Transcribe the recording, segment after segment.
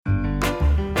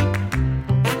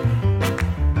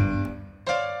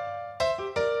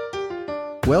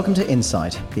Welcome to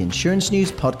Insight, the insurance news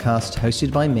podcast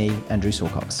hosted by me, Andrew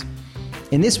Sawcox.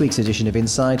 In this week's edition of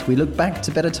Insight, we look back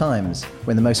to better times,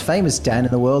 when the most famous Dan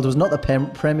in the world was not the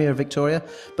Premier of Victoria,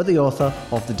 but the author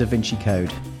of the Da Vinci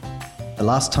Code. The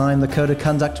last time the Code of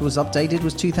Conduct was updated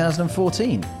was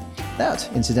 2014. That,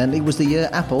 incidentally, was the year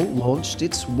Apple launched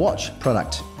its watch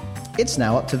product. It's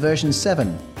now up to version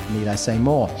 7. Need I say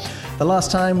more? The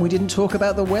last time we didn't talk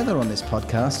about the weather on this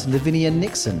podcast, Lavinia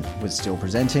Nixon was still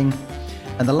presenting.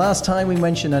 And the last time we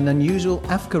mentioned an unusual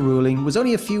AFCA ruling was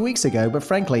only a few weeks ago, but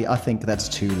frankly, I think that's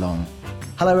too long.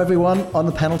 Hello everyone. On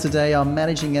the panel today are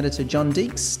Managing Editor John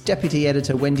Deeks, Deputy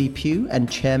Editor Wendy Pugh, and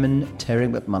Chairman Terry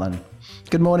McMullen.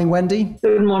 Good morning, Wendy.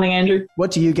 Good morning, Andrew. What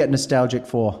do you get nostalgic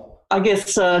for? I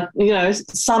guess,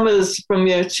 summers from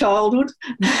your childhood.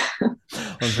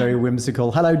 Was very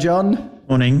whimsical. Hello, John.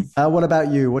 Morning. What about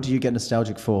you? What do you get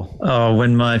nostalgic for? Oh,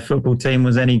 when my football team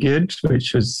was any good,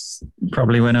 which was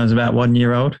probably when I was about 1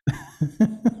 year old.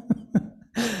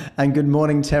 And good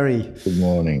morning, Terry. Good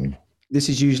morning. This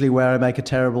is usually where I make a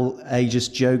terrible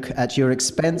ageist joke at your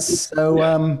expense, so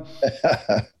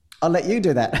I'll let you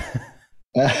do that.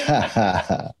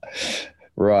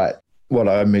 Right. What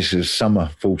I miss is summer,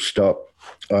 full stop.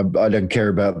 I don't care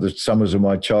about the summers of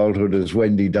my childhood as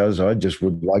Wendy does. I just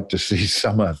would like to see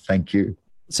summer. Thank you.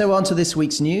 So on to this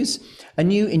week's news. A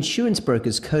new insurance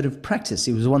broker's code of practice.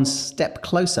 It was one step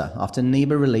closer after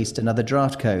NIBA released another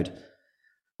draft code.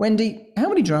 Wendy, how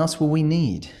many drafts will we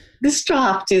need? This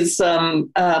draft is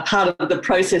part of the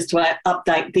process to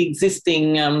update the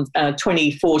existing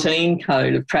 2014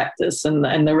 Code of Practice,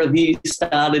 and the review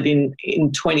started in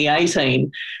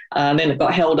 2018. Then it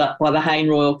got held up by the Hayne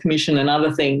Royal Commission and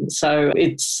other things. So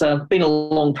it's been a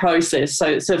long process.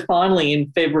 So finally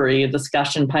in February, a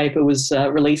discussion paper was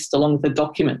released along with a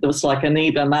document that was like a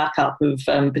NIBA markup of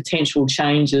potential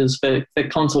changes for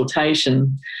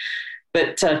consultation.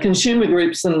 But consumer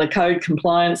groups and the Code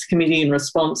Compliance Committee in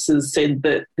responses said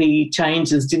that the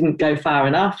changes didn't go far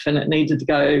enough and it needed to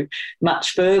go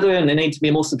much further, and there needed to be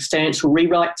a more substantial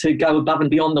rewrite to go above and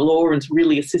beyond the law and to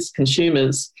really assist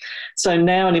consumers. So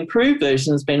now an improved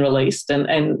version has been released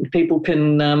and people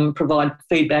can provide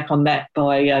feedback on that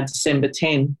by December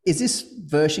 10. Is this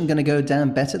version going to go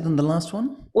down better than the last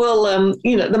one? Well,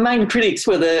 the main critics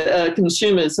were the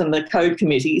consumers and the Code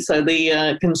Committee. So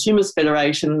the Consumers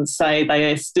Federation say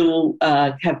they still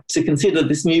have to consider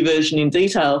this new version in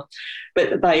detail,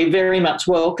 but they very much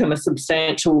welcome a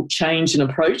substantial change in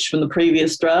approach from the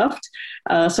previous draft.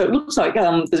 So it looks like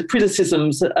the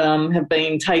criticisms have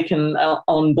been taken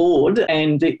on board,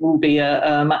 and it will be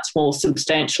a much more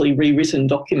substantially rewritten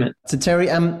document. So Terry,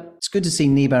 it's good to see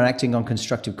NIBA acting on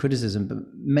constructive criticism, but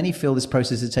many feel this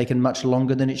process has taken much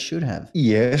longer than it should have.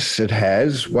 Yes, it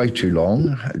has. Way too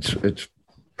long. It's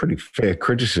pretty fair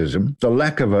criticism. The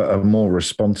lack of a more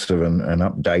responsive and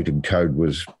updated code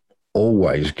was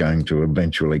always going to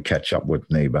eventually catch up with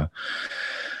NIBA.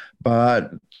 But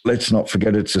let's not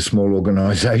forget it's a small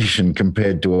organisation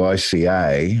compared to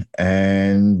ICA,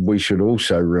 and we should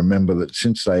also remember that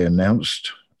since they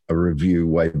announced a review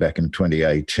way back in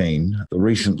 2018, the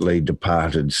recently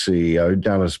departed CEO,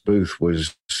 Dallas Booth,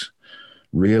 was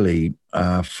really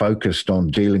focused on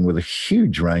dealing with a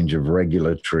huge range of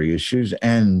regulatory issues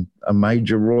and a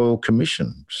major royal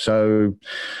commission. So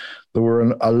there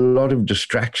were a lot of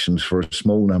distractions for a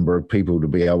small number of people to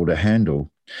be able to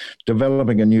handle.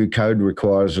 Developing a new code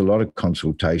requires a lot of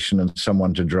consultation and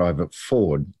someone to drive it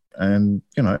forward. And,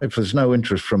 if there's no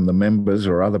interest from the members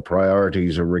or other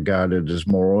priorities are regarded as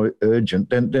more urgent,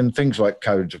 then things like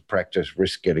codes of practice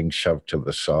risk getting shoved to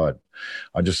the side.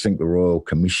 I just think the Royal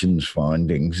Commission's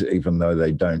findings, even though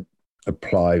they don't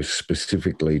apply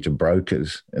specifically to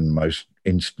brokers in most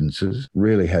instances,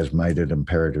 really has made it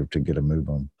imperative to get a move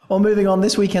on. Well, moving on,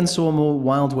 this weekend saw more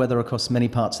wild weather across many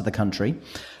parts of the country.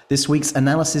 This week's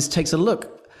analysis takes a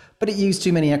look, but it used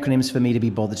too many acronyms for me to be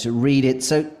bothered to read it.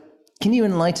 So can you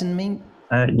enlighten me?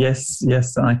 Yes,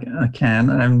 I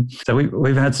can. So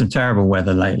we've had some terrible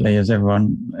weather lately, as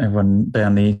everyone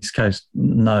down the East Coast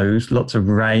knows. Lots of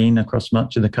rain across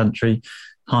much of the country,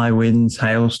 high winds,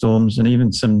 hailstorms, and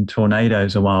even some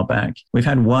tornadoes a while back. We've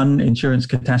had one insurance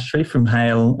catastrophe from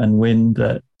hail and wind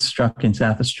that struck in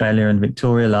South Australia and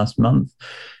Victoria last month.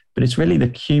 But it's really the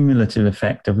cumulative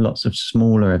effect of lots of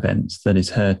smaller events that is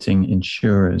hurting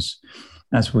insurers.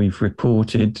 As we've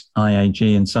reported,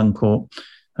 IAG and Suncorp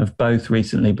have both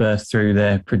recently burst through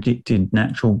their predicted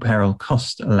natural peril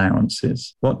cost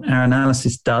allowances. What our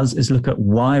analysis does is look at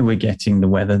why we're getting the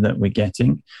weather that we're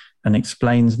getting and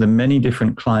explains the many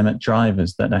different climate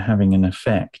drivers that are having an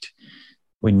effect.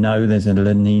 We know there's a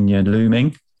La Niña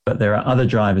looming, but there are other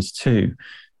drivers too.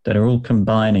 that are all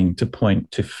combining to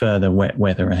point to further wet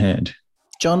weather ahead.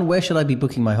 John, where should I be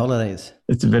booking my holidays?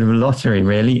 It's a bit of a lottery,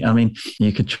 really. I mean,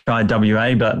 you could try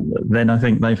WA, but then I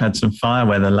think they've had some fire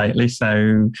weather lately,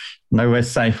 so nowhere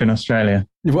safe in Australia.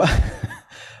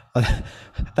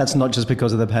 That's not just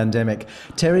because of the pandemic.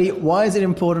 Terry, why is it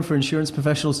important for insurance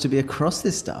professionals to be across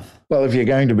this stuff? Well, if you're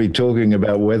going to be talking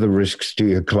about weather risks to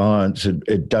your clients,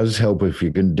 it does help if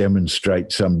you can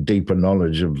demonstrate some deeper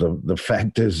knowledge of the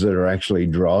factors that are actually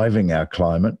driving our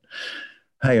climate.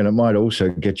 Hey, and it might also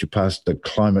get you past the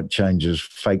climate change's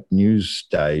fake news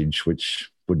stage, which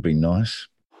would be nice.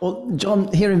 Well,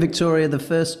 John, here in Victoria, the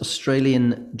first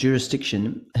Australian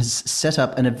jurisdiction has set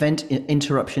up an event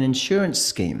interruption insurance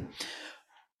scheme.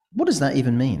 What does that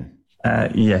even mean?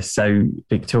 Yes, so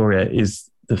Victoria is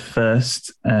the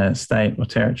first state or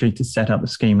territory to set up a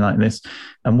scheme like this.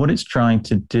 And what it's trying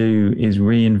to do is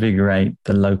reinvigorate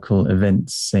the local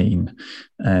events scene.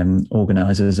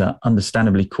 Organisers are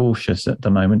understandably cautious at the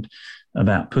moment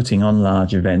about putting on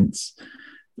large events,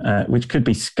 which could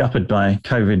be scuppered by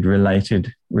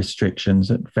COVID-related restrictions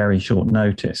at very short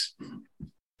notice.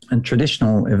 And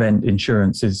traditional event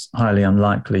insurance is highly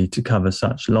unlikely to cover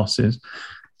such losses.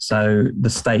 So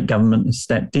the state government has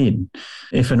stepped in.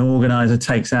 If an organiser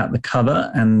takes out the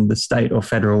cover and the state or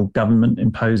federal government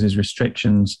imposes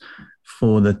restrictions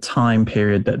for the time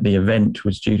period that the event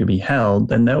was due to be held,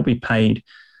 then they'll be paid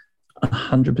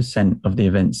 100% of the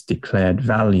event's declared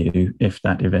value if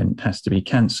that event has to be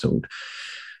cancelled.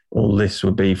 All this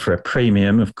will be for a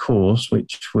premium, of course,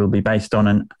 which will be based on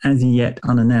an as yet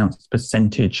unannounced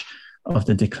percentage of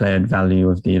the declared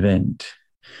value of the event.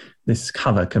 This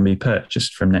cover can be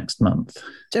purchased from next month.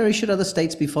 Terry, should other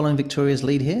states be following Victoria's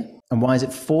lead here? And why is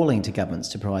it falling to governments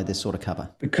to provide this sort of cover?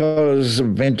 Because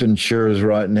event insurers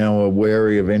right now are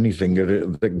wary of anything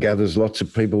that gathers lots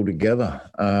of people together.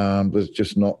 There's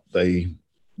just not the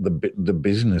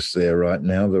business there right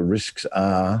now. The risks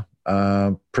are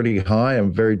pretty high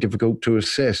and very difficult to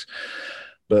assess.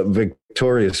 But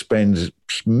Victoria spends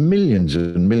millions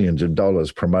and millions of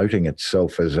dollars promoting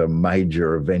itself as a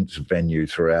major events venue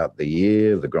throughout the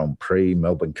year, the Grand Prix,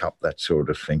 Melbourne Cup, that sort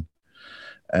of thing.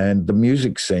 And the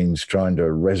music scene's trying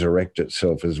to resurrect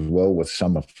itself as well with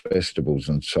summer festivals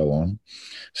and so on.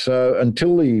 So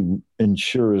until the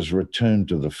insurers return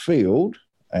to the field,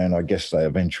 and I guess they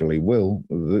eventually will,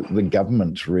 the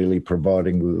government's really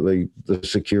providing the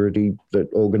security that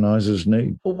organisers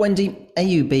need. Well, Wendy,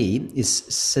 AUB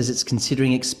says it's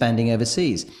considering expanding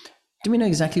overseas. Do we know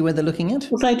exactly where they're looking at?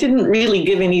 Well, they didn't really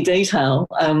give any detail.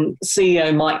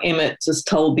 CEO Mike Emmett just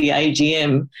told the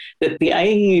AGM that the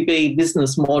AUB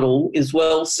business model is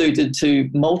well suited to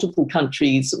multiple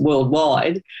countries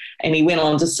worldwide. And he went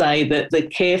on to say that the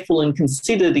careful and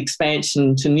considered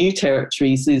expansion to new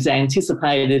territories is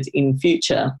anticipated in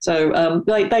future. So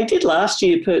they did last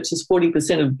year purchase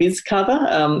 40% of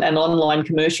BizCover, an online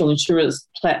commercial insurance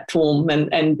platform,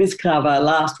 and BizCover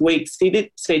last week said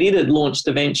it had launched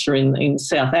a venture in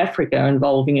South Africa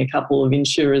involving a couple of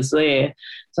insurers there.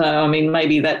 So, I mean,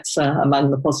 maybe that's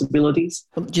among the possibilities.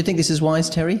 Well, do you think this is wise,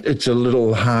 Terry? It's a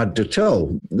little hard to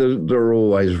tell. There are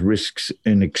always risks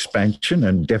in expansion,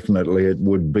 and definitely it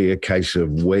would be a case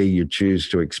of where you choose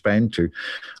to expand to.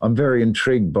 I'm very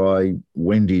intrigued by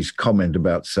Wendy's comment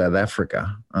about South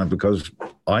Africa because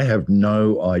I have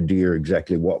no idea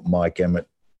exactly what Mike Emmett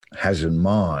has in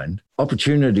mind.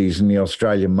 Opportunities in the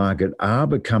Australian market are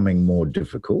becoming more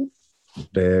difficult.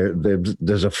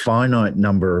 There's a finite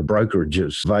number of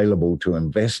brokerages available to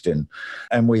invest in,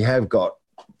 and we have got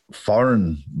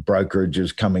foreign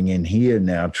brokerages coming in here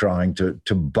now trying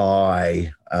to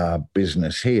buy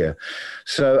business here.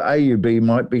 So AUB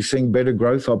might be seeing better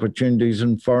growth opportunities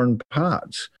in foreign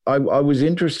parts. I was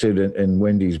interested in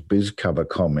Wendy's BizCover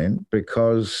comment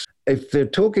because if they're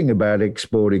talking about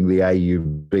exporting the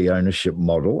AUB ownership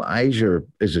model, Asia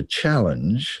is a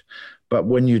challenge. But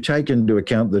when you take into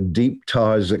account the deep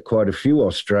ties that quite a few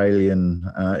Australian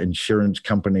insurance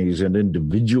companies and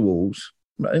individuals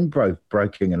in both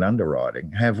broking and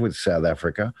underwriting have with South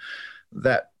Africa,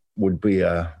 that would be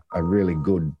a really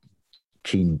good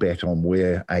keen bet on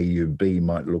where AUB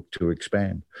might look to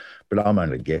expand. But I'm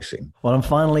only guessing. Well, and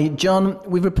finally, John,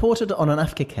 we've reported on an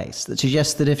AFCA case that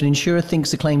suggests that if an insurer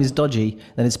thinks a claim is dodgy,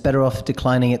 then it's better off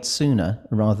declining it sooner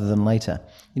rather than later.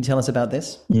 Can you tell us about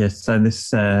this? Yes, so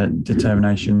this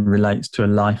determination relates to a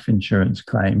life insurance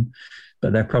claim,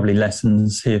 but there are probably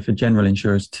lessons here for general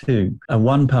insurers too. A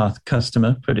OnePath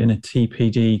customer put in a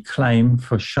TPD claim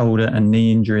for shoulder and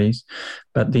knee injuries,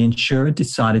 but the insurer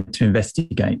decided to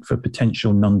investigate for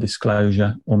potential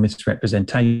non-disclosure or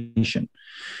misrepresentation.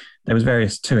 there was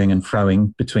various toing and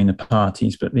froing between the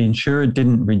parties, but the insurer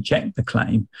didn't reject the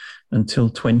claim until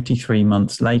 23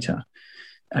 months later.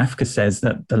 AFCA says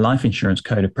that the Life Insurance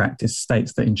Code of Practice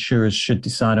states that insurers should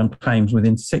decide on claims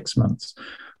within 6 months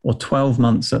or 12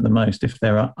 months at the most if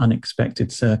there are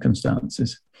unexpected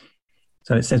circumstances.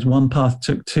 So it says one path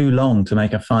took too long to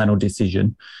make a final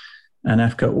decision, and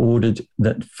AFCA ordered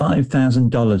that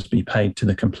 $5,000 be paid to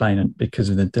the complainant because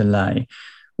of the delay,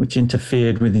 which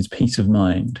interfered with his peace of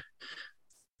mind.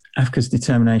 AFCA's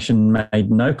determination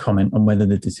made no comment on whether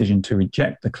the decision to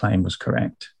reject the claim was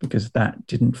correct, because that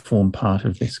didn't form part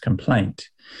of this complaint.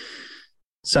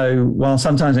 So while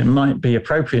sometimes it might be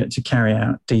appropriate to carry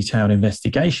out detailed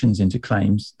investigations into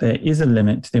claims, there is a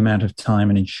limit to the amount of time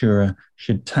an insurer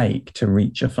should take to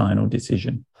reach a final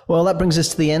decision. Well, that brings us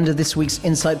to the end of this week's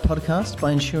Insight podcast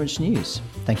by Insurance News.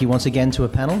 Thank you once again to a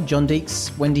panel, John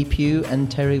Deeks, Wendy Pugh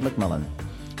and Terry McMullen.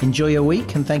 Enjoy your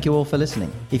week and thank you all for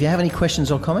listening. If you have any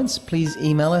questions or comments, please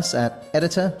email us at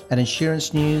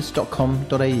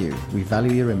editor@insurancenews.com.au. We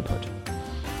value your input.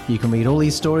 You can read all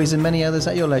these stories and many others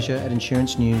at your leisure at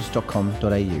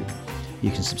insurancenews.com.au.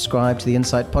 You can subscribe to the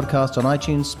Insight podcast on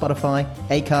iTunes, Spotify,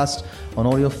 Acast, on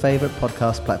all your favourite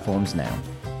podcast platforms now.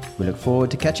 We look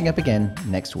forward to catching up again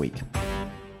next week.